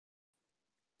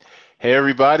Hey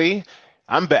everybody,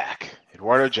 I'm back.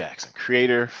 Eduardo Jackson,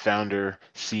 creator, founder,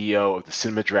 CEO of the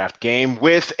Cinema Draft Game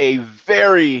with a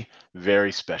very,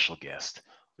 very special guest.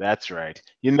 That's right.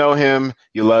 You know him,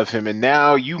 you love him, and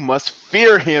now you must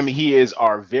fear him. He is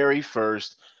our very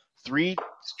first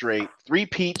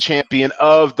three-peat champion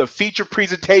of the feature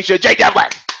presentation, Jay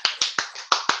Devlin.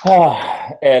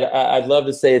 Oh, and I'd love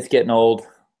to say it's getting old,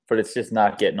 but it's just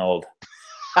not getting old.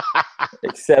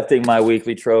 Accepting my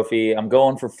weekly trophy. I'm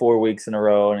going for 4 weeks in a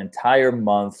row, an entire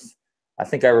month. I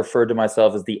think I referred to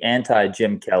myself as the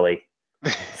anti-Jim Kelly.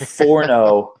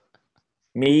 4-0.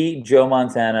 Me, Joe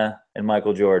Montana, and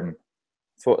Michael Jordan.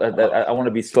 So I want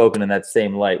to be spoken in that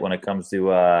same light when it comes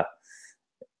to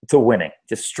winning.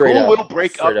 Just straight Who up, will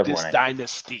break straight up up this winning.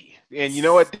 dynasty? And you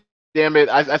know what? Damn it.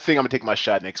 I think I'm going to take my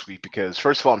shot next week because,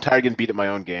 first of all, I'm tired of getting beat at my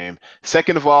own game.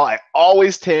 Second of all, I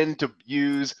always tend to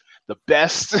use the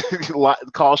best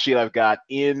call sheet I've got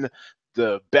in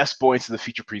the best points of the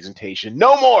feature presentation.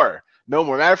 No more. No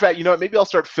more. Matter of fact, you know what? Maybe I'll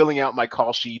start filling out my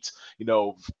call sheets,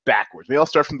 backwards. Maybe I'll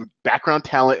start from the background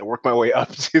talent and work my way up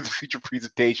to the feature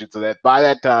presentation so that by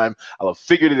that time I'll have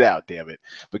figured it out, damn it.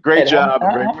 But great Ed, job.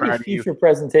 I'm very how many proud of you. feature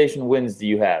presentation wins do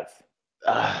you have?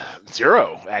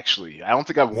 Zero, actually. I don't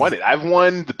think I've won it. I've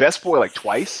won the best boy like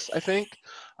twice, I think.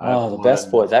 I've Oh, the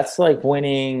best won. boy. That's like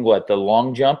winning what, the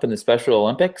long jump in the Special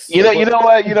Olympics? You know, Like you what? know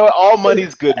what? You know what? All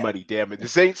money's good money. Damn it!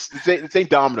 This ain't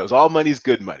dominoes. All money's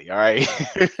good money. All right.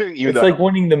 You It's know. like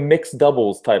winning the mixed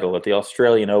doubles title at the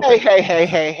Australian Hey, Open. hey, hey,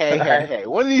 hey, hey, All hey, right. hey.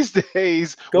 One of these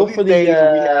days, Go for when we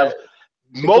have go for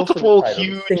the multiple title, the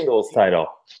huge singles title.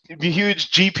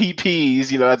 huge GPPs,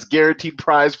 that's guaranteed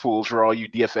prize pools for all you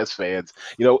DFS fans.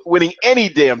 Winning any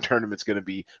damn tournament's going to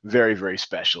be very, very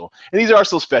special. And these are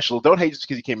still special. Don't hate just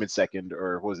because you came in second,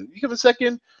 or was it you came in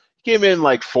second? You came in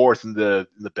like fourth in the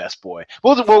best boy.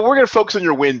 Well, we're going to focus on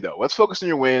your win though. Let's focus on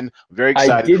your win. I'm very I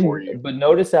excited for you. didn't, but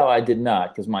notice how I did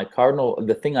not, because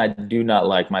the thing I do not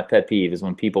like, my pet peeve, is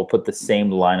when people put the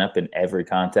same lineup in every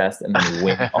contest and then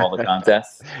win all the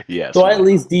contests. Yes, So I we at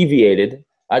least deviated.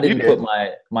 I you didn't put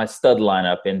did. my stud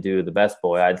lineup into the best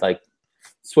boy. I'd like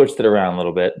switched it around a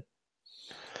little bit.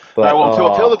 All right. But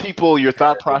Well, tell the people your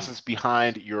thought embarrassing. process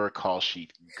behind your call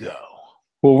sheet. Go.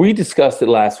 Well, we discussed it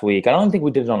last week. I don't think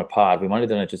we did it on a pod. We might have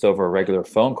done it just over a regular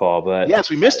phone call, but Yes,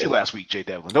 we missed you last week, Jay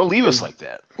Devlin. Don't leave us it, like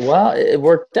that. well, it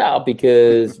worked out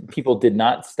because people did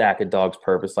not stack a dog's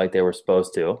purpose like they were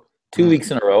supposed to. 2 weeks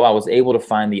in a row, I was able to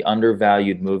find the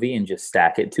undervalued movie and just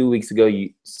stack it. 2 weeks ago,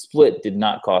 Split did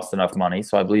not cost enough money,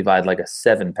 so I believe I had like a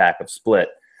 7-pack of Split.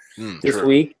 This True.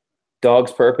 week,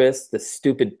 Dog's Purpose, the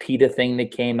stupid PETA thing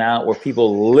that came out where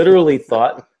people literally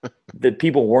thought that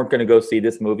people weren't going to go see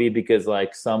this movie because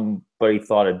like somebody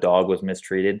thought a dog was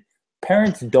mistreated.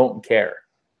 Parents don't care.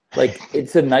 Like,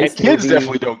 it's a And nice kids movie.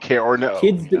 definitely don't care or know.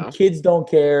 Kids don't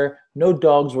care. No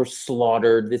dogs were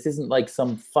slaughtered. This isn't like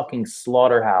some fucking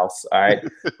slaughterhouse. All right.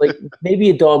 Like, maybe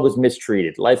a dog was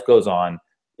mistreated. Life goes on.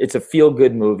 It's a feel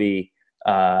good movie.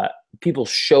 People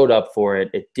showed up for it.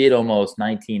 It did almost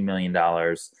 $19 million.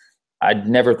 I'd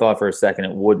never thought for a second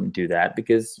it wouldn't do that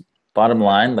because, bottom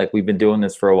line, like, we've been doing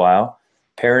this for a while.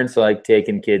 Parents like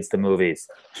taking kids to movies.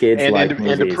 Kids And like and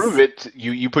to prove movies. it,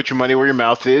 you put your money where your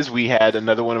mouth is. We had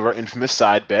another one of our infamous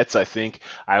side bets. I think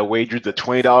I wagered the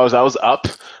 $20 I was up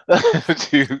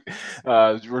to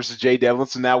versus Jay Devlin.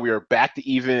 So now we are back to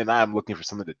even, and I'm looking for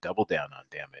something to double down on.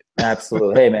 Damn it!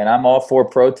 Absolutely. Hey, man, I'm all for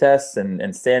protests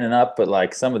and standing up, but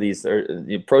like some of these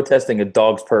protesting a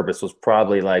dog's purpose was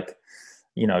probably like,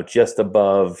 just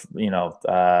above,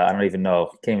 I don't even know.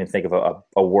 Can't even think of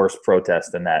a worse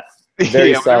protest than that.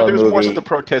 Very Yeah, solid there's more stuff to movie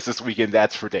protest this weekend.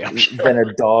 That's for damn sure. than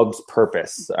a dog's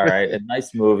purpose. All right. A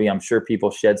nice movie. I'm sure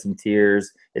people shed some tears.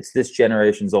 It's this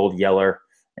generation's old Yeller,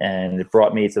 and it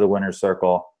brought me to the winner's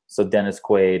circle. So Dennis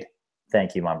Quaid,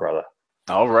 thank you, my brother.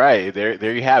 All right,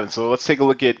 there you have it. So let's take a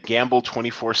look at Gamble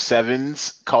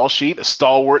 24/7's call sheet, a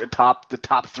stalwart atop the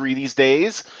top three these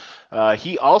days.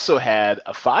 He also had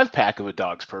a 5-pack of A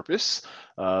Dog's Purpose.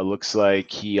 Looks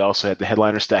like he also had the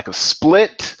headliner stack of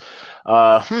Split.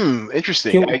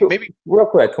 Interesting. Maybe Real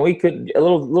quick, could a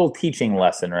little teaching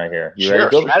lesson right here. You ready? sure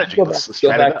Go strategy. go back Let's go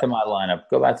strat it back to up. my lineup.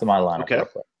 Go back to my lineup Okay. real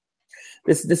quick.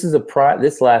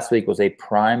 This last week was a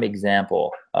prime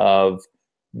example of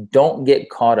don't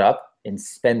get caught up in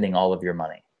spending all of your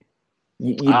money.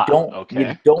 You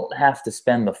Okay. don't have to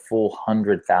spend the full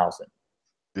 100,000.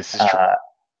 This is true.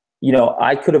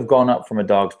 I could have gone up from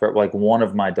like one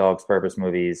of my Dog's Purpose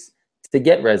movies to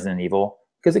get Resident Evil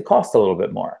because it cost a little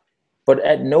bit more. But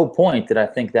at no point did I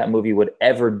think that movie would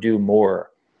ever do more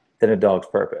than A Dog's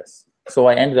Purpose. So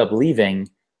I ended up leaving,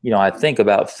 I think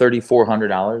about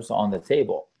 $3,400 on the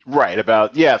table. Right,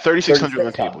 about 3,600 on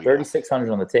the 3600, table. Yeah.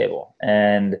 3,600 on the table.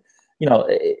 And, you know,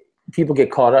 people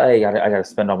get caught up, hey, I got to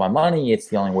spend all my money. It's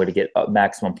the only way to get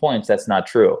maximum points. That's not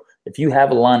true. If you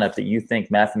have a lineup that you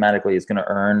think mathematically is going to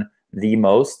earn the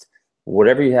most,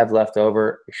 whatever you have left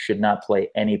over should not play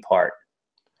any part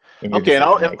in your Okay, and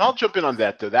decision I'll making. jump in on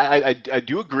that though. That I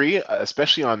do agree,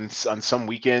 especially on some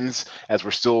weekends as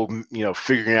we're still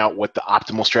figuring out what the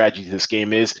optimal strategy to this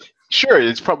game is. Sure,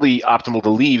 it's probably optimal to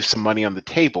leave some money on the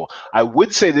table. I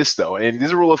would say this though, and this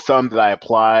is a rule of thumb that I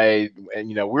apply.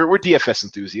 And we're DFS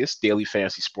enthusiasts, daily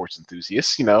fantasy sports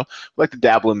enthusiasts. We like to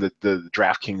dabble in the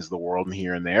DraftKings of the world and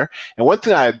here and there. And one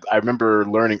thing I remember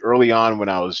learning early on when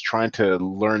I was trying to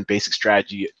learn basic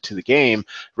strategy to the game,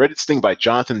 read this thing by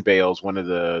Jonathan Bales, one of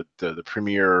the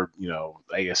premier,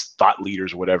 I guess thought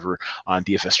leaders or whatever on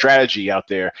DFS strategy out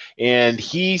there, and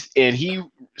he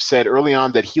said early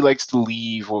on that he likes to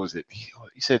leave. What was it?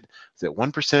 He said, is it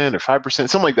 1% or 5%,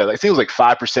 something like that? I think it was like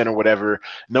 5% or whatever.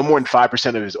 No more than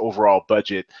 5% of his overall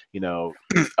budget,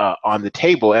 on the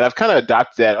table. And I've kind of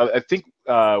adopted that. I think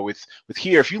with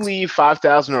here, if you leave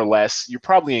 5,000 or less, you're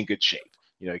probably in good shape.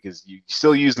 Because you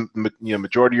still use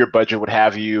majority of your budget, what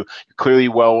have you. You're clearly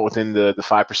well within the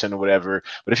 5% or whatever.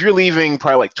 But if you're leaving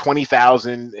probably like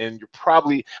 20,000, and you're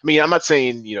probably, I mean, I'm not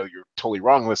saying you're totally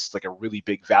wrong. This is like a really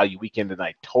big value weekend, and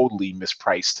I totally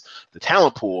mispriced the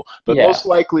talent pool. But most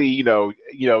likely,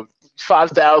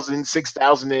 5,000,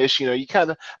 6,000 ish. You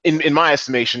kind of, in my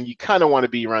estimation, you kind of want to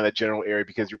be around that general area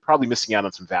because you're probably missing out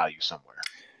on some value somewhere.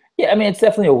 Yeah, I mean, it's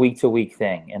definitely a week-to-week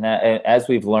thing. And as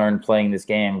we've learned playing this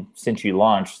game since you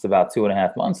launched about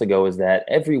 2.5 months ago, is that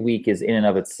every week is in and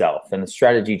of itself, and the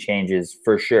strategy changes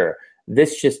for sure.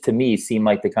 This just, to me, seemed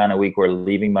like the kind of week where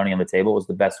leaving money on the table was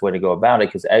the best way to go about it,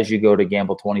 because as you go to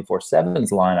Gamble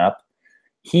 24/7's lineup,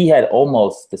 he had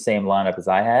almost the same lineup as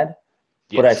I had,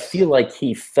 but I feel like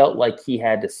he felt like he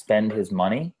had to spend his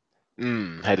money.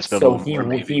 Had to spend so a little more,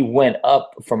 maybe. He went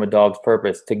up from A Dog's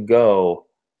Purpose to go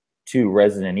to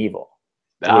Resident Evil.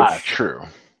 True.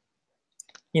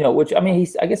 Which, I mean,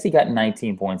 I guess he got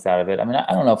 19 points out of it. I mean,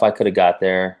 I don't know if I could have got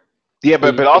there. Yeah,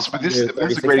 but this is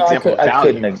a great example of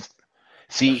value.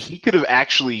 See, he could have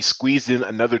actually squeezed in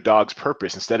another Dog's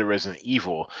Purpose instead of Resident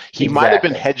Evil. He might have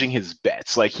been hedging his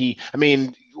bets. Like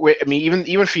even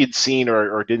if he had seen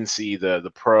or didn't see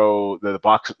the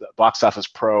box office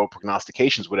pro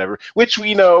prognostications, whatever, which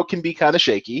we know can be kind of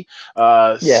shaky.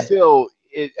 Still,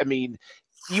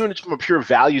 even from a pure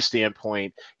value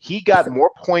standpoint, he got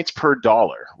more points per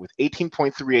dollar with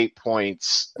 18.38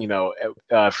 points,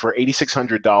 for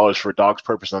 $8,600 for A Dog's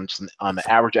Purpose on the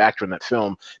average actor in that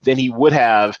film than he would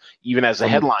have even as a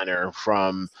headliner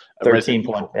from 13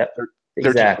 points. Yep.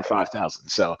 13 for 5,000.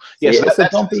 So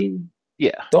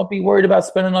don't be worried about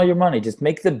spending all your money. Just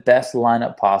make the best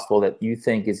lineup possible that you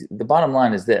think is. The bottom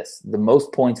line is this: the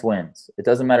most points wins. It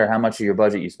doesn't matter how much of your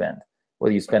budget you spend.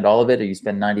 Whether you spend all of it or you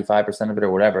spend 95% of it or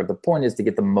whatever, the point is to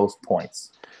get the most points.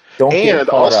 And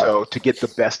also to get the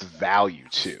best value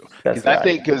too. Because I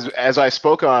think, as I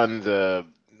spoke on the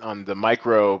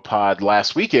micro pod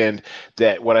last weekend,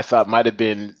 that what I thought might have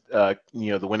been the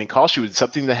winning call sheet was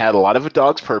something that had a lot of A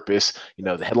Dog's Purpose.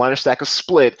 The headliner stack of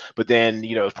Split, but then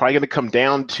it's probably going to come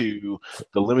down to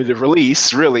the limited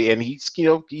release, really. And he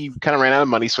kind of ran out of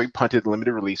money, so he punted the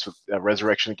limited release with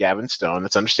Resurrection of Gavin Stone.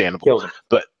 That's understandable,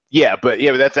 but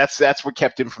that's what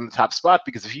kept him from the top spot,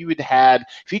 because if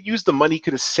he'd used the money he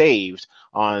could have saved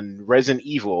on Resident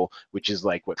Evil, which is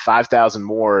like 5,000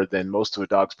 more than most of A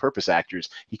Dog's Purpose actors,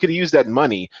 he could have used that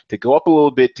money to go up a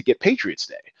little bit to get Patriots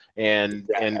Day. And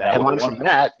headline from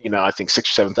that, I think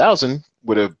 6,000 or 7,000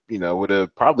 would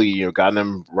have probably gotten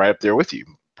him right up there with you.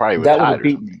 Probably that would have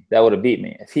beat me. That would have beat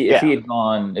me if he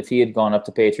had gone up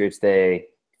to Patriots Day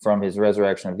from his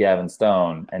Resurrection of Gavin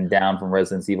Stone and down from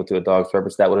Resident Evil to A Dog's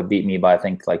Purpose. That would have beat me by, I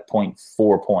think, like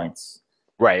 0.4 points.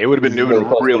 Right. It would have been really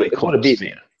close. It would have beat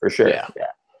me for sure. Yeah.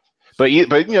 But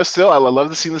still, I love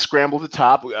to see the scramble at the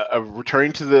top.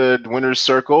 Returning to the winner's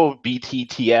circle,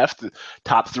 BTTF, the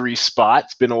top 3 spot.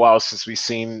 It's been a while since we've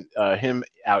seen him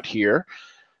out here.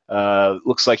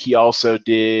 Looks like he also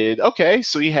did okay.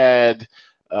 So he had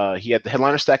the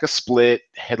headliner stack of Split,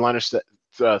 headliner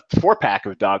 4-pack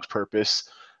of Dog's Purpose.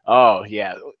 Oh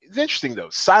yeah, it's interesting though.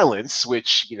 Silence,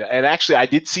 which and actually I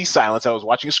did see Silence. I was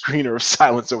watching a screener of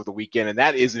Silence over the weekend, and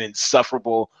that is an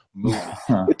insufferable movie.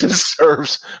 It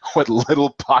deserves what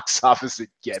little box office it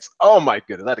gets. Oh my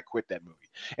goodness, I had to quit that movie.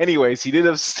 Anyways, he did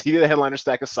a headliner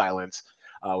stack of Silence.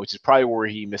 which is probably where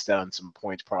he missed out on some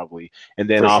points probably. And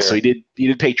then For also sure. he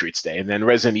did Patriots Day, and then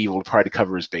Resident Evil to probably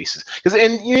cover his bases.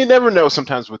 And you never know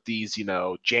sometimes with these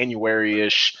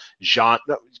January-ish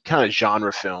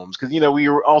genre films, because we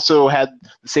also had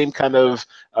the same kind of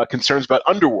concerns about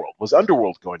Underworld. Was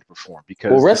Underworld going to perform?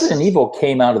 Because Resident Evil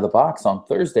came out of the box on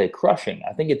Thursday, crushing.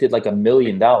 I think it did like $1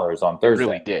 million on Thursday. It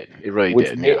really did. It really which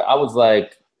did. Made, I was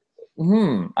like,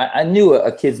 I knew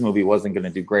a kids movie wasn't going to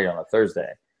do great on a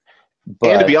Thursday.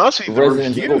 But and to be honest with you, the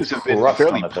Resident reviews have been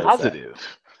fairly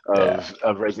positive.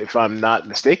 Of Resident, if I'm not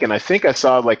mistaken. I think I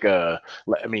saw I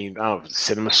don't know,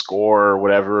 Cinema Score or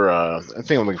whatever. I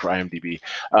think I'm looking for IMDb.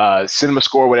 Cinema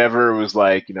Score, whatever, was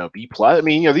like, B+. I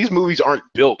mean, these movies aren't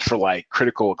built for like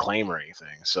critical acclaim or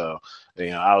anything. So,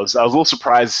 I was a little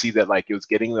surprised to see that like it was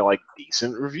getting the like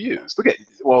decent reviews. Look at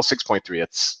 6.3.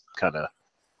 That's kind of,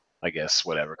 I guess,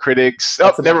 whatever. Critics.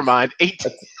 Never mind.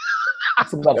 18.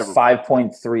 It's about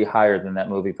 5.3 higher than that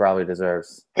movie probably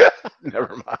deserves.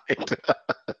 Never mind.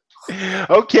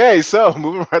 Okay, so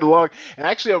moving right along, and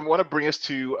actually, I want to bring us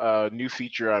to a new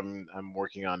feature I'm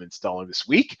working on installing this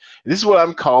week. This is what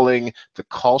I'm calling the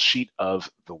call sheet of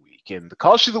the week. And the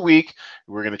call sheet of the week,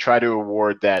 we're going to try to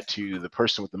award that to the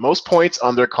person with the most points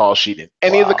on their call sheet in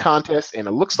any of the contests. And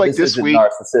it looks like this isn't week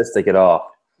narcissistic at all.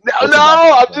 No,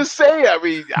 I'm just saying. I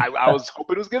mean, I was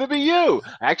hoping it was going to be you.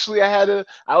 Actually, I had an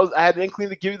inkling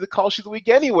to give you the call sheet of the week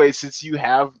anyway, since you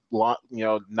have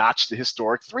notched the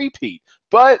historic three-peat.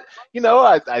 But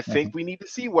I think we need to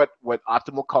see what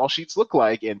optimal call sheets look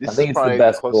like, and I think it's the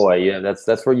best boy. Yeah,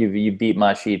 that's where you beat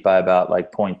my sheet by about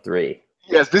like 0.3.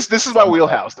 Yes, this is my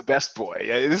wheelhouse, the best boy.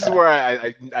 This is where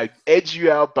I edge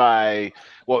you out by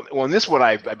in this one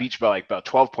I beat you by like about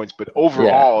 12 points, but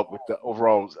overall with the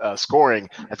overall scoring,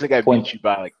 I think I beat you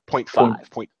by like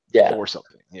 0.5, 0.4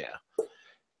 something. Yeah.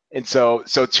 And so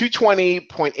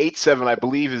 220.87, I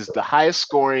believe, is the highest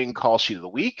scoring call sheet of the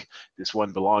week. This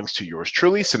one belongs to yours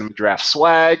truly, Cinema Draft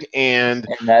Swag, and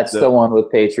that's the one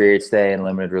with Patriots Day and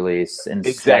limited release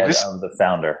instead of the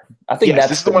Founder. I think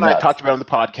this is the one I talked about on the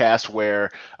podcast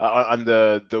where on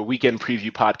the weekend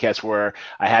preview podcast where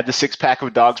I had the 6-pack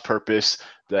of Dog's Purpose,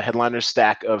 the headliner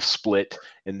stack of Split,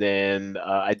 and then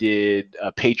I did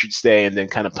Patriots Day, and then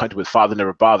kind of punted with Father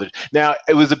Never Bothered. Now,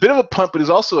 it was a bit of a punt, but it was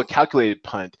also a calculated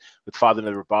punt with Father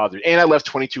Never Bothered, and I left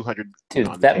 2,200. Dude,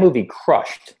 that movie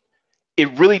crushed. It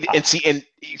really did. And see, and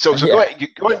so go ahead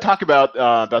and talk about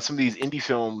some of these indie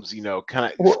films,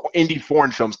 kind of indie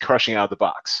foreign films crushing out of the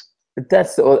box.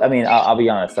 I'll be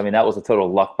honest. I mean, that was a total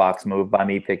luck box move by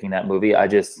me picking that movie.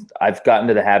 I've gotten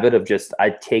to the habit of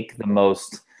I take the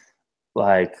most.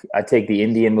 Like, I take the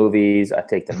Indian movies, I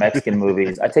take the Mexican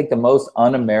movies, I take the most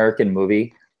un-American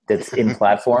movie that's in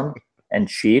platform and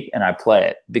cheap, and I play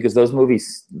it because those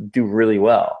movies do really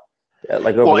well.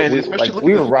 We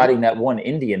were riding that one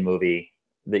Indian movie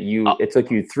that it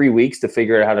took you 3 weeks to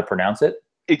figure out how to pronounce it.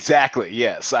 Exactly.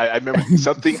 Yes, I remember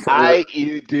something. I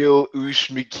Idil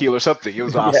Ushmikil or something. It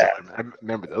was awesome. Yeah. I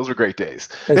remember those were great days.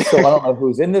 So I don't know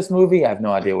who's in this movie. I have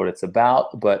no idea what it's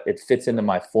about, but it fits into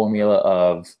my formula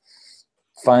of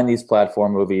find these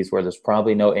platform movies where there's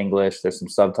probably no English, there's some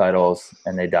subtitles,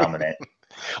 and they dominate.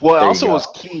 Well, it also was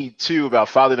key, too, about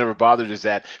Father Never Bothered is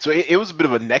that, so it was a bit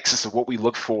of a nexus of what we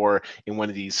look for in one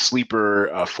of these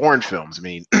sleeper foreign films. I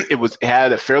mean, it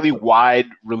had a fairly wide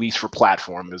release for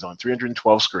platform. It was on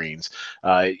 312 screens.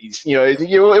 It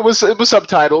was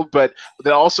subtitled, but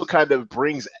that also kind of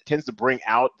tends to bring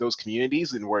out those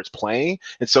communities and where it's playing.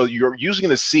 And so you're usually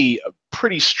going to see a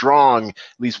pretty strong, at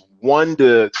least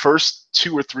first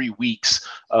 2 or 3 weeks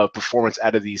of performance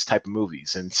out of these type of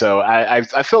movies. And so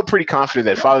I felt pretty confident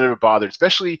that Father Never Bothered,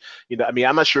 especially,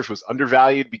 I'm not sure if it was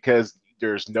undervalued because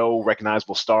there's no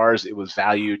recognizable stars. It was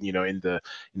valued, in the,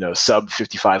 sub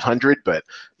 5,500, but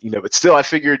still I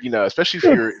figured, especially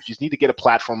if you need to get a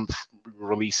platform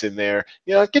release in there,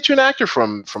 get you an actor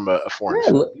from a foreign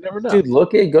film. You never know.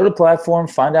 Dude, go to platform,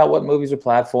 find out what movies are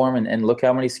platform and look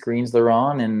how many screens they're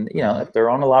on. And, if they're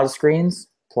on a lot of screens,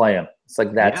 play them. It's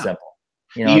like that simple.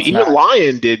 Even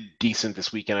Lion did decent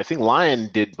this weekend. I think Lion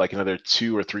did like another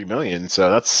 2 or 3 million. So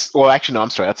that's I'm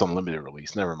sorry, that's unlimited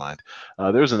release. Never mind.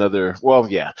 There's another. Well,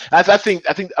 yeah. I think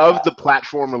of the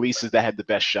platform releases that had the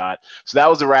best shot. So that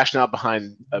was the rationale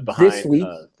behind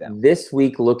this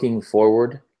week. Looking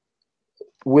forward,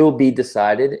 will be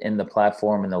decided in the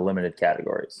platform and the limited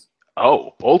categories.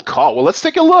 Oh, bold call. Well, let's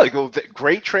take a look.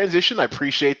 Great transition. I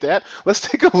appreciate that. Let's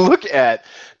take a look at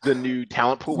the new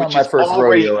talent pool, which is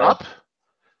already up.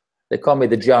 They call me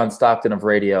the John Stockton of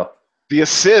radio. The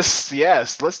assists,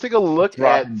 yes. Let's take a look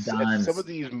at Dropping some of dimes.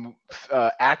 these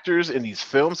actors in these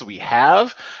films that we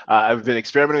have. I've been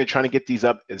experimenting trying to get these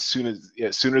up sooner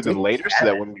than Good later, so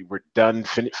that Kevin. when we're done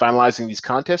finalizing these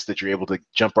contests, that you're able to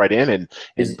jump right in and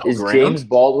poke Is around. James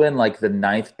Baldwin like the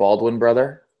ninth Baldwin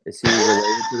brother? Is he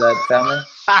related to that family?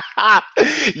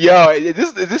 Yo,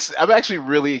 this I'm actually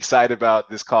really excited about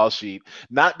this call sheet.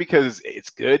 Not because it's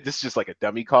good, this is just like a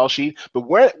dummy call sheet, but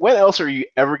when else are you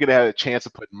ever gonna have a chance to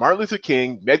put Martin Luther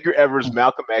King, Medgar Evers,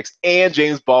 Malcolm X, and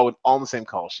James Baldwin all on the same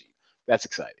call sheet? That's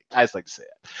exciting. I just like to say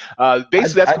that.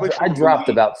 Basically, that's coming I from a dropped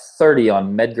movie. about 30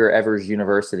 on Medgar Evers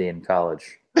University in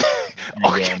college. In a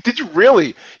Oh, game. did you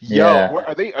really? Yo, Yeah.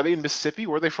 are they in Mississippi?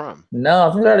 Where are they from? No,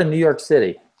 I think they're out of New York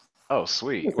City. Oh,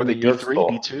 sweet. It's Were a they New York D3, school.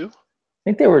 D2? I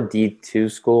think they were D2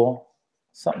 school,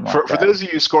 something like For that. those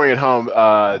of you scoring at home,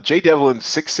 Jay Devlin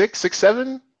 6'6",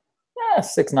 6'7"? Yeah,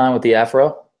 6'9" with the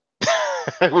afro.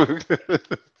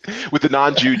 With the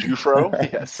non-Jew Jufro,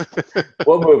 yes.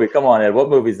 What movie? Come on, Ed. What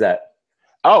movie is that?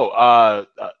 Oh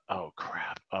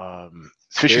crap.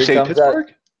 Fisher Here he State, comes out.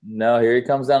 Pittsburgh. No, here he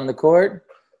comes down in the court.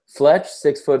 Fletch,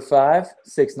 6'5",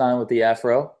 6'9" with the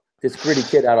afro. This gritty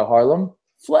kid out of Harlem.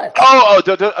 Fletch.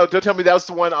 Don't tell me that was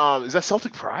the one. Is that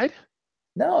Celtic Pride?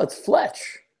 No, it's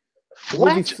Fletch. The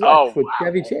movie Fletch. Fletch with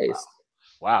Chevy Chase.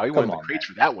 Wow, he Come won the on, crates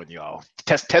man. for that one, y'all.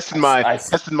 Testing my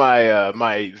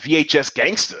VHS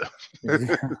gangster. All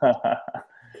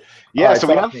right, So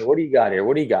we talk have. to me. What do you got here?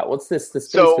 What do you got? What's this? The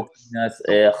space So between us.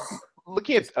 Ugh.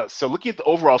 looking at the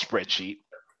overall spreadsheet,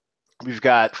 we've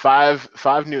got five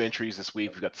new entries this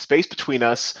week. We've got The Space Between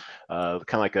Us, kind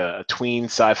of like a tween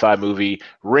sci-fi movie.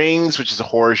 Rings, which is a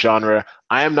horror genre.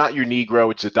 I Am Not Your Negro,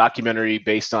 which is a documentary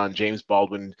based on James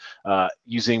Baldwin,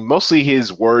 using mostly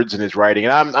his words and his writing.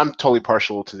 And I'm totally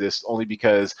partial to this only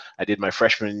because I did my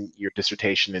freshman year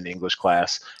dissertation in English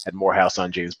class at Morehouse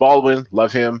on James Baldwin.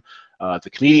 Love him. The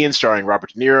Comedian, starring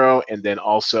Robert De Niro, and then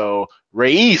also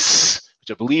Reis,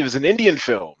 which I believe is an Indian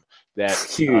film.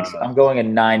 That's Huge. I'm going a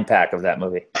 9-pack of that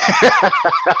movie.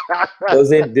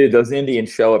 Those Indians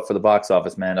show up for the box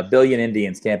office, man. 1 billion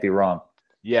Indians can't be wrong.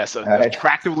 Yes, Right.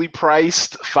 attractively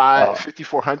priced.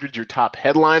 5,400 your top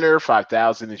headliner.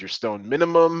 5,000 is your stone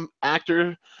minimum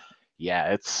actor.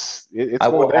 Yeah, it's. I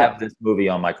will have this movie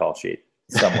on my call sheet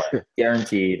somewhere,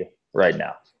 guaranteed right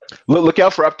now. Look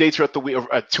out for updates throughout the week.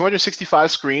 265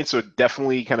 screens, so it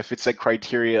definitely kind of fits that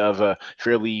criteria of a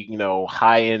fairly,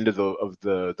 high end of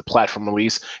the platform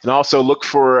release. And also look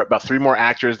for about 3 more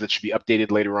actors that should be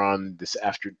updated later on this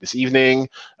evening,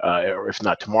 or if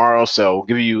not tomorrow. So we'll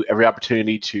give you every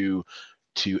opportunity to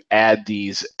add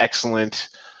these excellent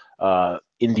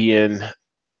Indian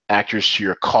actors to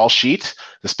your call sheet.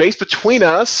 The Space Between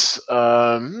Us.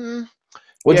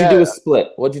 What'd you do with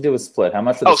Split? How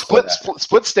much did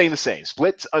Split's staying the same.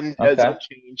 Split's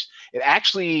unchanged. It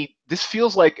actually, this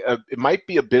feels like it might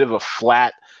be a bit of a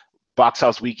flat box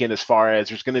office weekend as far as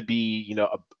there's going to be,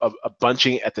 a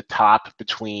bunching at the top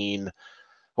between.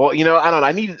 Well, I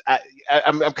don't know.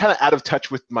 I'm kind of out of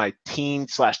touch with my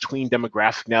teen/tween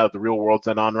demographic now that The Real World's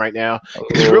on right now.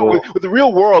 With The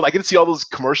Real World, I get to see all those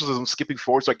commercials as I'm skipping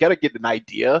forward, so I got to get an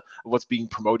idea of what's being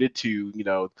promoted to,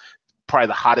 probably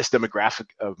the hottest demographic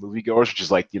of moviegoers, which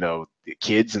is like, the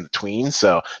kids and the tweens.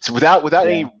 So without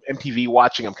any MTV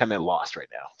watching, I'm kind of lost right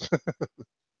now.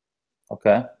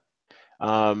 Okay.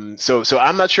 So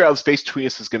I'm not sure how The Space Between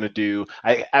Us is going to do.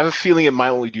 I have a feeling it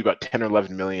might only do about 10 or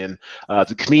 11 million.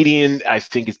 The Comedian, I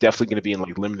think, is definitely going to be in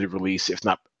like limited release, if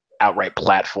not outright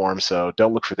platform. So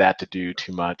don't look for that to do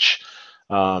too much.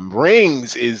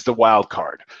 Rings is the wild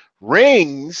card.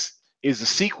 Rings is a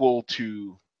sequel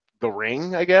to The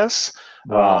Ring, I guess.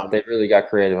 Wow, they really got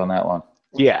creative on that one.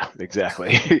 Yeah,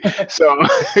 exactly. So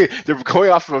they're going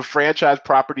off of a franchise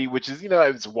property, which is,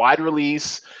 it's wide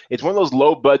release. It's one of those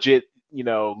low budget,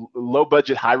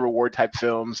 high reward type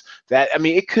films that,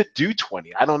 it could do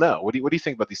 20. I don't know. What do you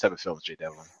think about these type of films, Jay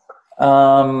Devlin?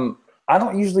 I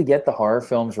don't usually get the horror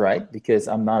films right because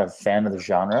I'm not a fan of the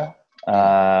genre.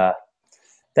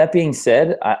 That being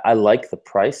said, I like the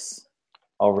price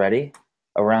already.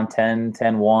 Around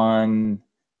 10-1,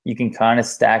 you can kind of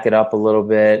stack it up a little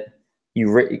bit. You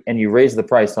raise the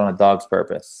price on A Dog's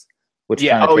Purpose, which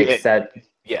takes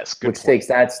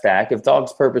that stack. If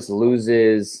Dog's Purpose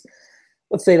loses,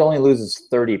 let's say it only loses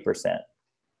 30%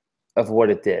 of what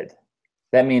it did,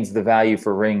 that means the value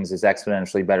for Rings is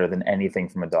exponentially better than anything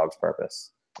from A Dog's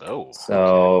Purpose. Oh,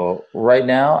 so right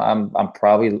now I'm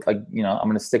probably I'm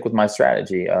going to stick with my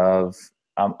strategy of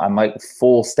I might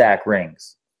full stack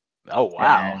Rings. Oh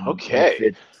wow! And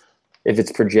okay. If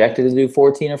it's projected to do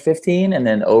 14 or 15, and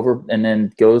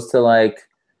then goes to like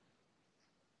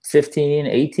 15,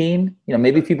 18,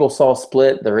 maybe people saw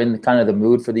Split. They're in kind of the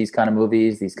mood for these kind of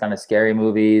movies, these kind of scary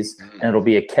movies, and it'll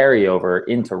be a carryover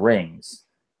into Rings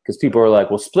because people are like,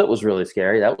 well, Split was really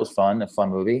scary. That was fun, a fun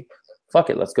movie. Fuck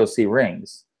it, let's go see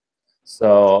Rings.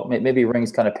 So maybe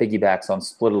Rings kind of piggybacks on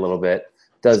Split a little bit.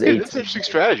 That's an interesting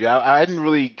strategy. I hadn't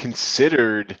really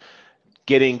considered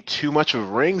getting too much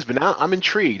of Rings, but now I'm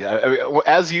intrigued.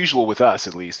 As usual with us,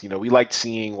 at least, we like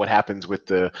seeing what happens with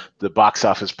the box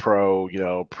office pro,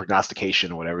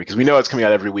 prognostication or whatever, because we know it's coming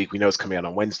out every week. We know it's coming out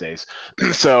on Wednesdays.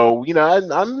 So, I'm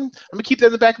gonna keep that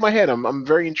in the back of my head. I'm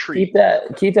very intrigued.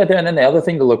 Keep that there. And then the other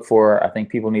thing to look for, I think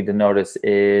people need to notice,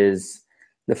 is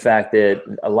the fact that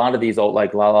a lot of these old,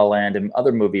 like La La Land and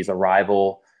other movies,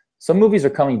 Arrival, some movies are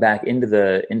coming back into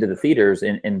the theaters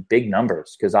in big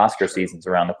numbers because Oscar season's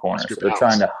around the corner. So they're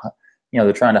trying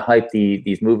to hype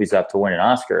these movies up to win an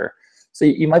Oscar. So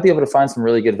you might be able to find some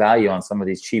really good value on some of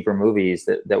these cheaper movies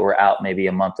that were out maybe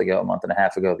a month and a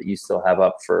half ago that you still have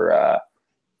up for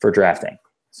drafting.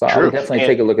 So I would definitely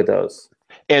take a look at those.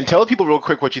 And tell people real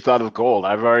quick what you thought of Gold.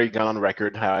 I've already gone on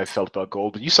record how I felt about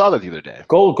Gold, but you saw that the other day.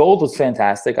 Gold was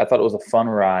fantastic. I thought it was a fun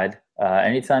ride.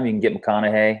 Anytime you can get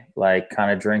McConaughey, like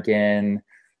kind of drinking,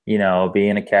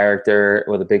 being a character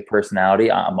with a big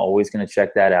personality, I'm always going to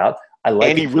check that out.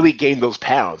 And he really gained those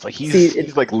pounds. Like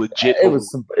he's like legit. It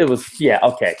was yeah.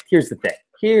 Okay. Here's the thing.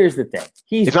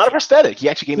 It's not a prosthetic. He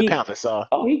actually gained the pounds. I saw.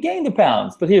 Oh, he gained the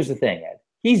pounds. But here's the thing, Ed.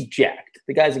 He's jacked.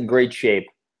 The guy's in great shape.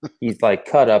 He's like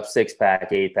cut up 6-pack,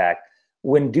 8-pack.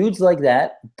 When dudes like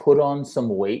that put on some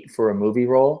weight for a movie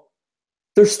role,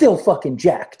 they're still fucking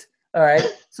jacked. All right.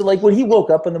 So like when he woke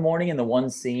up in the morning in the one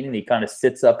scene and he kind of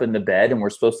sits up in the bed and we're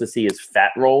supposed to see his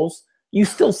fat rolls, you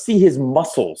still see his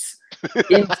muscles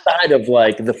inside of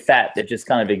like the fat that just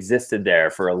kind of existed there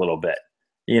for a little bit,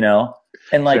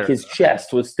 and like his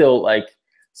chest was still like,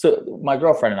 so my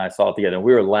girlfriend and I saw it together and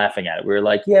we were laughing at it. We were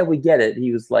like, yeah, we get it.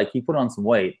 He was like, he put on some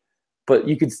weight, but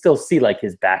you could still see like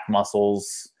his back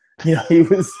muscles. He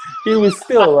was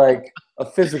still like a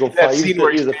physical fight. He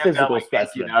was a physical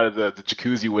specimen out of the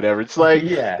jacuzzi, whatever. It's like,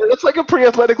 it's like a pretty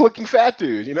athletic looking fat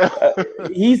dude,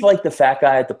 He's like the fat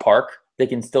guy at the park that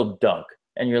can still dunk,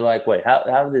 and you're like, wait,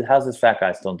 how's this fat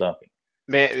guy still dunking?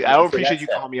 Man, I don't appreciate you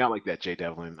calling me out like that, Jay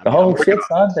Devlin. Shit,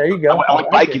 son, there you go. I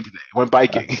went biking today. I went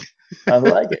biking. I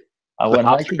like it. I went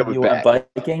hiking. You went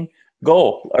biking.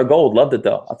 Gold, loved it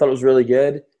though. I thought it was really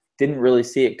good. Didn't really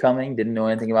see it coming. Didn't know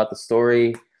anything about the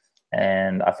story.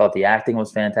 And I thought the acting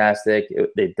was fantastic.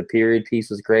 The period piece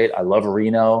was great. I love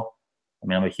Reno. I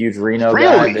mean, I'm a huge Reno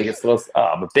guy.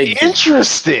 I'm a big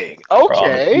interesting.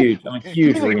 Okay, I'm a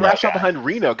huge Reno guy. Behind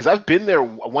Reno because I've been there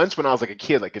once when I was like a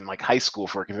kid, like in like high school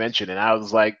for a convention, and I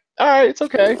was like, all right, it's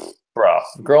okay. Bro,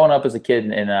 growing up as a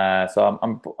kid, so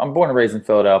I'm born and raised in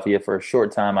Philadelphia. For a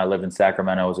short time, I lived in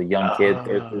Sacramento as a young kid,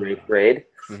 3rd through 8th grade.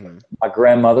 Mm-hmm. My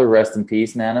grandmother, rest in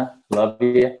peace, Nana, love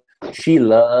you. She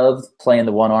loved playing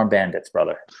the one-armed bandits,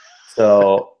 brother.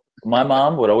 So my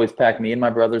mom would always pack me and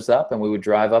my brothers up, and we would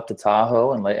drive up to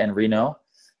Tahoe and Reno,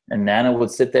 and Nana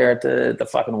would sit there at the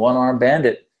fucking one-armed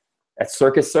bandit at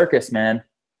Circus, man.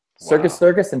 Wow.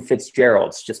 Circus and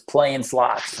Fitzgerald's, just playing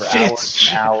slots for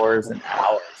hours and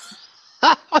hours.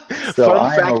 So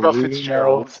Fun fact about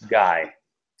Fitzgerald's guy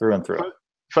through and through.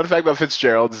 Fun fact about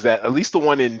Fitzgerald is that at least the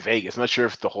one in Vegas, I'm not sure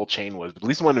if the whole chain was, but at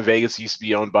least the one in Vegas used to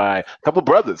be owned by a couple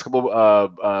brothers,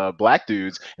 black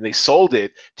dudes, and they sold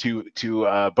it to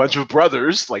a bunch of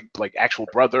brothers, like actual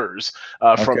brothers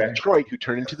from Detroit, who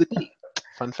turned into the D.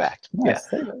 Fun fact. Nice.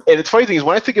 Yeah. And it's funny thing is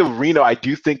when I think of Reno, I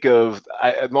do think of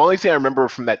the only thing I remember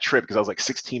from that trip, because I was like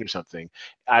 16 or something,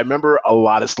 I remember a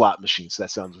lot of slot machines. So that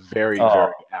sounds very,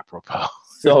 very apropos.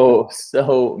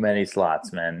 So many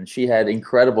slots, man. She had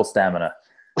incredible stamina.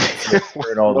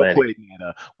 Well played,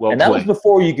 Nana. And that was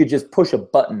before you could just push a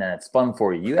button and it spun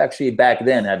for you. You actually back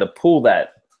then had to pull that.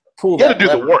 You had to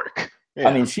do the work. Yeah.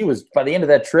 I mean, she was, by the end of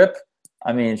that trip,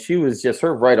 she was just,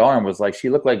 her right arm was like, she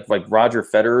looked like Roger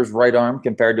Federer's right arm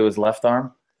compared to his left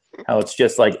arm. How it's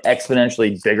just like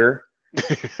exponentially bigger.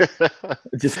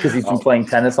 Just because he's been playing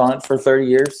tennis on it for 30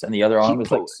 years, and the other arm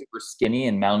is like super skinny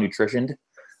and malnutritioned.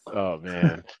 Oh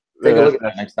man. Take a look at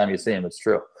that next time you see him. It's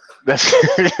true.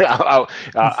 I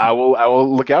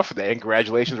will look out for that. And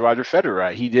congratulations, Roger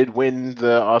Federer. He did win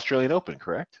the Australian Open,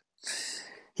 correct?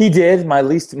 He did. My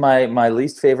least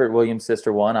favorite Williams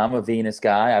sister won. I'm a Venus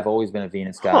guy. I've always been a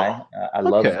Venus guy. I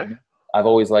love her. I've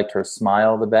always liked her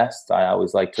smile the best. I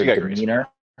always liked her demeanor.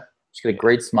 She got a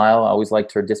great smile. I always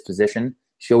liked her disposition.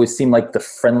 She always seemed like the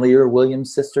friendlier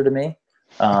Williams sister to me.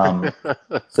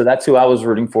 So that's who I was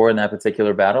rooting for in that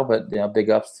particular battle. But big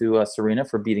ups to Serena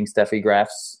for beating Steffi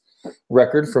Graf's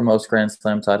record for most Grand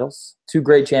Slam titles. Two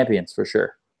great champions for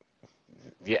sure.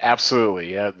 Yeah,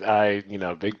 absolutely. Yeah,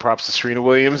 big props to Serena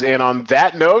Williams. And on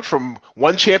that note, from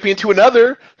one champion to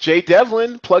another, Jay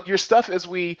Devlin, plug your stuff as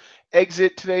we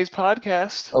exit today's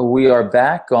podcast. We are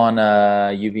back on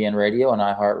UVN Radio and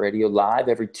iHeartRadio live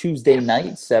every Tuesday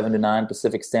night, 7 to 9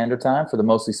 Pacific Standard Time for the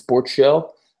Mostly Sports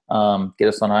Show. Get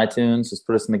us on iTunes. Just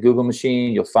put us in the Google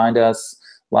machine. You'll find us.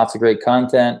 Lots of great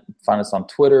content. Find us on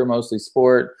Twitter, Mostly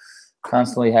Sport.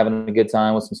 Constantly having a good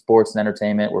time with some sports and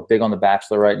entertainment. We're big on The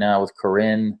Bachelor right now with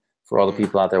Corinne, for all the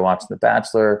people out there watching The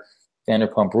Bachelor.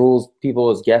 Vanderpump Rules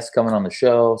people as guests coming on the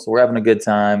show. So we're having a good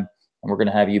time, and we're going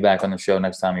to have you back on the show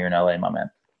next time you're in LA, my man.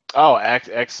 Oh,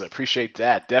 excellent. Appreciate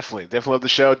that. Definitely love the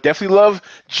show. Definitely love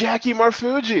Jackie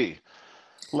Marfuji.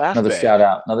 Another shout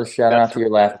out to your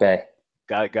Laugh Bay.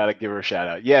 Gotta give her a shout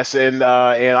out. Yes, and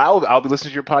I'll be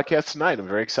listening to your podcast tonight. I'm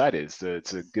very excited.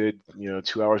 It's a good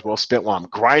 2 hours well spent while I'm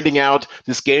grinding out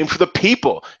this game for the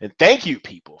people. And thank you,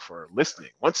 people, for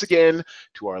listening once again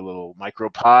to our little micro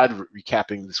pod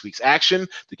recapping this week's action.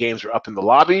 The games are up in the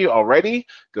lobby already.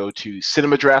 Go to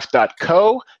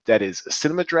cinemadraft.co. That is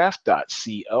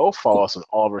cinemadraft.co. Follow us on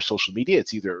all of our social media.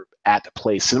 It's either at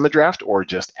Play Cinema Draft or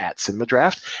just at Cinema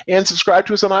Draft. And subscribe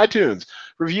to us on iTunes.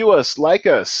 Review us, like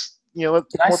us. Can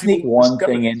I sneak one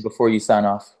thing in before you sign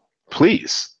off?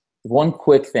 Please. One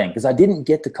quick thing, because I didn't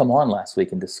get to come on last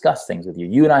week and discuss things with you.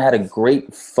 You and I had a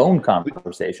great phone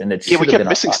conversation that we kept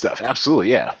missing stuff.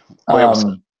 Absolutely, yeah.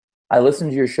 I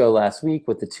listened to your show last week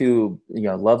with the two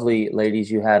lovely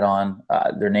ladies you had on.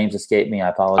 Their names escape me. I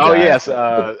apologize. Oh yes,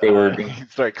 they were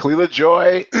sorry, Kalila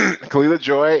Joy,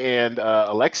 and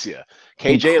Alexia.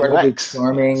 KJ and Lex.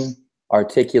 Charming,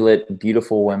 articulate,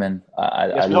 beautiful women.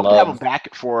 I hope to have them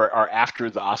back for our After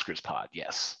the Oscars pod.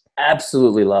 Yes.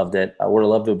 Absolutely loved it. I would have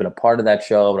loved to have been a part of that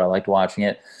show, but I liked watching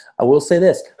it. I will say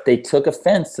this. They took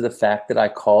offense to the fact that I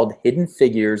called Hidden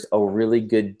Figures a really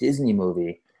good Disney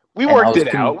movie. We worked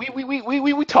it out.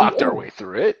 We talked our way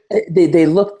through it. They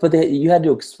looked, but you had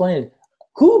to explain it.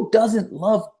 Who doesn't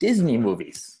love Disney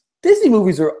movies? Disney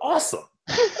movies are awesome.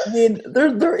 I mean,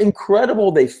 they're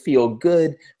incredible. They feel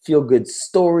good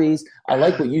stories. I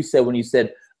like what you said when you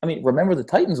said, Remember the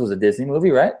Titans was a Disney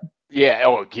movie, right? Yeah.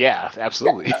 Oh, yeah.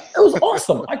 Absolutely. Yeah, it was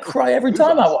awesome. I cry every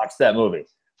time I watch that movie.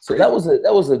 So that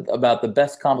was about the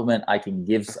best compliment I can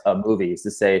give a movie is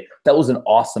to say that was an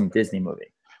awesome Disney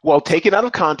movie. Well, taken out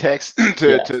of context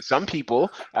to some people,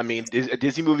 a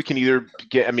Disney movie can either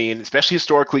get, especially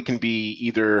historically, can be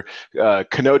either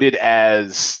connoted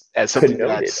as something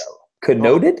that's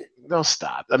connoted. No,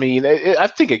 stop. I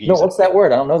think it. No, what's that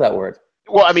word? I don't know that word.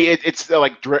 Well, it's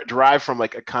like derived from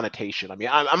like a connotation.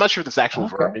 I'm not sure if this actual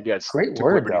verb. Maybe that's great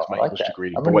word though. I like that.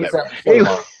 Reading, but whatever.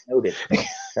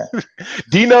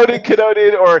 Denoted,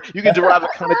 connoted, or you can derive a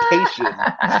connotation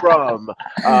from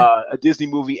a Disney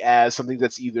movie as something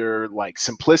that's either like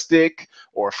simplistic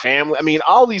or family.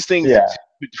 All these things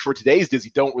for today's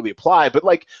Disney don't really apply. But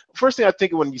like first thing I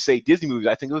think of when you say Disney movies,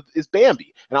 I think of is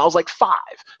Bambi, and I was like 5.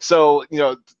 So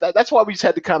that's why we just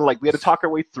had to we had to talk our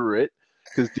way through it.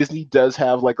 Because Disney does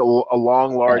have like a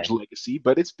long, large legacy,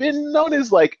 but it's been known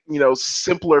as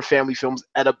simpler family films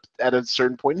at a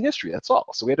certain point in history. That's all.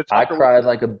 So we had to talk. I cried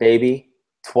like a baby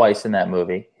twice in that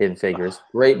movie, Hidden Figures.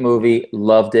 Great movie,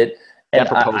 loved it. And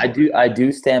I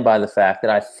do stand by the fact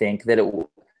that I think that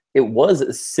it was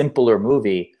a simpler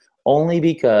movie only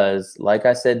because, like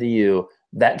I said to you,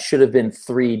 that should have been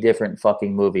 3 different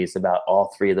fucking movies about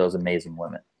all 3 of those amazing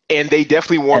women. And they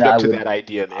definitely warmed up to that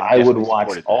idea. I would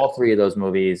watch all 3 of those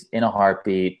movies in a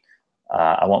heartbeat.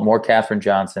 I want more Katherine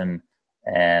Johnson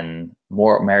and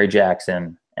more Mary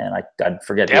Jackson. And I'd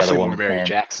forget the other woman.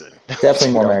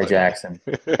 Definitely more Mary Jackson.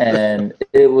 And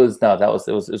it was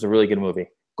a really good movie.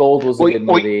 Gold was a good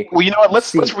movie. Well, you know what?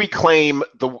 Let's reclaim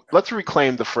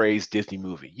the phrase Disney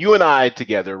movie. You and I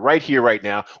together, right here, right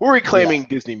now, we're reclaiming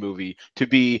Disney movie to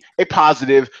be a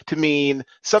positive, to mean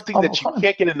something that you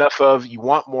can't get enough of, you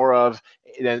want more of,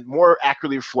 and more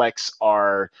accurately reflects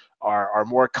our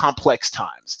more complex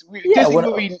times. Disney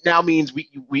movie now means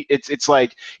it's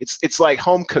like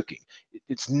home cooking.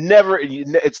 It's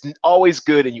always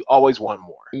good, and you always want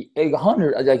more.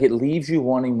 100, it leaves you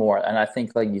wanting more. And I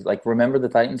think Remember the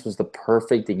Titans was the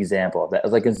perfect example of that.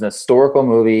 It's an historical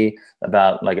movie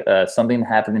about something that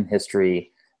happened in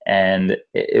history, and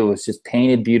it was just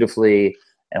painted beautifully.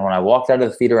 And when I walked out of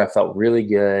the theater, I felt really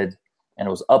good, and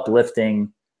it was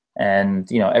uplifting,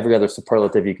 and every other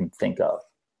superlative you can think of.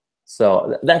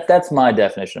 So that's my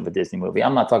definition of a Disney movie.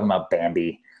 I'm not talking about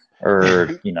Bambi.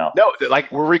 Or No,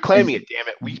 we're reclaiming it. Damn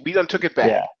it, we done took it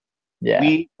back. Yeah.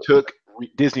 We took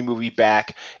Disney movie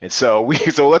back. And so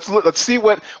let's see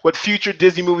what future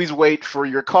Disney movies wait for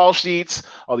your call sheets.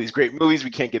 All these great movies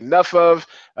we can't get enough of.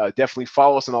 Definitely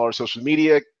follow us on all our social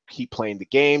media. Keep playing the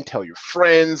game. Tell your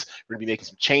friends. We're gonna be making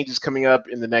some changes coming up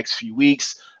in the next few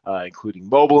weeks, including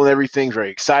mobile and everything. Very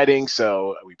exciting.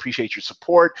 So we appreciate your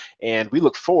support, and we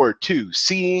look forward to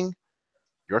seeing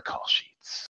your call sheet.